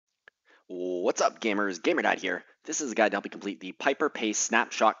What's up, gamers? GamerDad here. This is a guide to help you complete the Piper Pace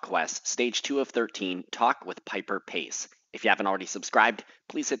Snapshot Quest, Stage 2 of 13, Talk with Piper Pace. If you haven't already subscribed,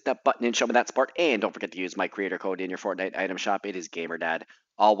 please hit that button and show me that support, and don't forget to use my creator code in your Fortnite item shop. It is GamerDad.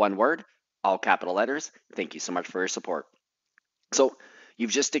 All one word, all capital letters. Thank you so much for your support. So,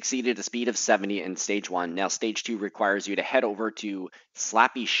 you've just exceeded a speed of 70 in Stage 1. Now, Stage 2 requires you to head over to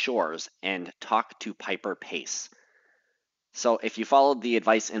Slappy Shores and talk to Piper Pace. So if you followed the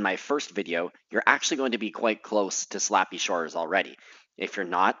advice in my first video, you're actually going to be quite close to Slappy Shores already. If you're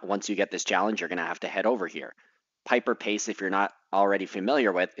not, once you get this challenge, you're going to have to head over here. Piper Pace, if you're not already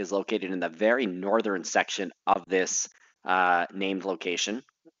familiar with, is located in the very northern section of this named location,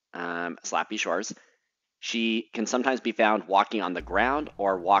 Slappy Shores. She can sometimes be found walking on the ground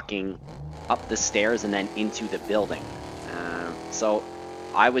or walking up the stairs and then into the building. So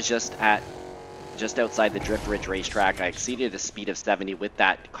I was just outside the Drift Ridge racetrack. I exceeded a speed of 70 with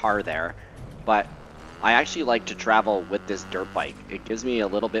that car there, but I actually like to travel with this dirt bike. It gives me a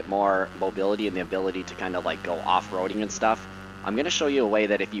little bit more mobility and the ability to kind of like go off-roading and stuff. I'm going to show you a way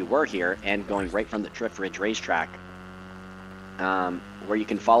that if you were here and going right from the Drift Ridge racetrack, where you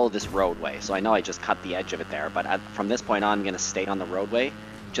can follow this roadway. So I know I just cut the edge of it there, but from this point on, I'm going to stay on the roadway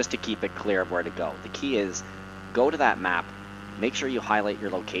just to keep it clear of where to go. The key is go to that map, make sure you highlight your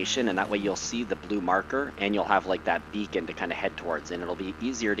location, and that way you'll see the blue marker and you'll have like that beacon to kind of head towards, and it'll be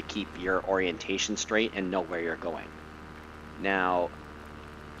easier to keep your orientation straight and know where you're going. Now,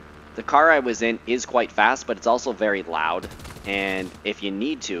 the car I was in is quite fast, but it's also very loud, and if you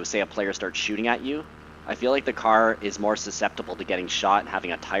need to, say a player starts shooting at you, I feel like the car is more susceptible to getting shot and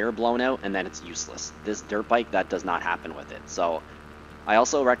having a tire blown out, and then it's useless. This dirt bike, that does not happen with it. So I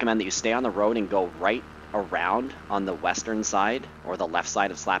also recommend that you stay on the road and go right around on the western side or the left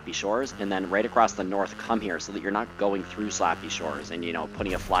side of Slappy Shores, and then right across the north come here so that you're not going through Slappy Shores and, you know,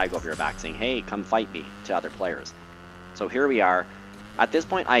 putting a flag over your back saying, hey, come fight me, to other players. So here we are. At this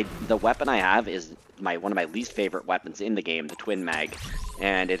point, the weapon I have is one of my least favorite weapons in the game, the twin mag,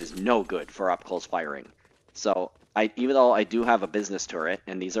 and it is no good for up close firing. So even though I do have a business turret,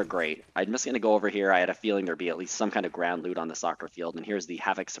 and these are great, I'm just going to go over here. I had a feeling there'd be at least some kind of ground loot on the soccer field, and here's the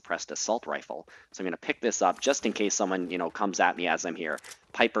Havoc Suppressed Assault Rifle. So I'm going to pick this up just in case someone, you know, comes at me as I'm here.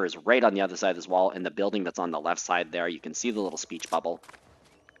 Piper is right on the other side of this wall in the building that's on the left side there. You can see the little speech bubble.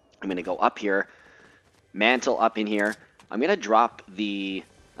 I'm going to go up here, mantle up in here. I'm going to drop the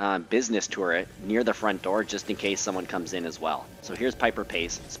business turret near the front door just in case someone comes in as well. So here's Piper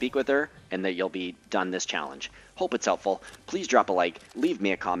Pace. Speak with her and then you'll be done this challenge. Hope it's helpful. Please drop a like, leave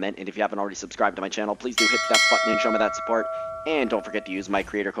me a comment, and if you haven't already subscribed to my channel, please do hit that button and show me that support. And don't forget to use my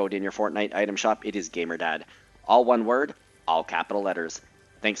creator code in your Fortnite item shop. It is GamerDad. All one word, all capital letters.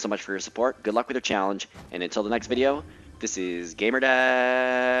 Thanks so much for your support. Good luck with your challenge. And until the next video, this is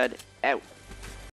GamerDad out.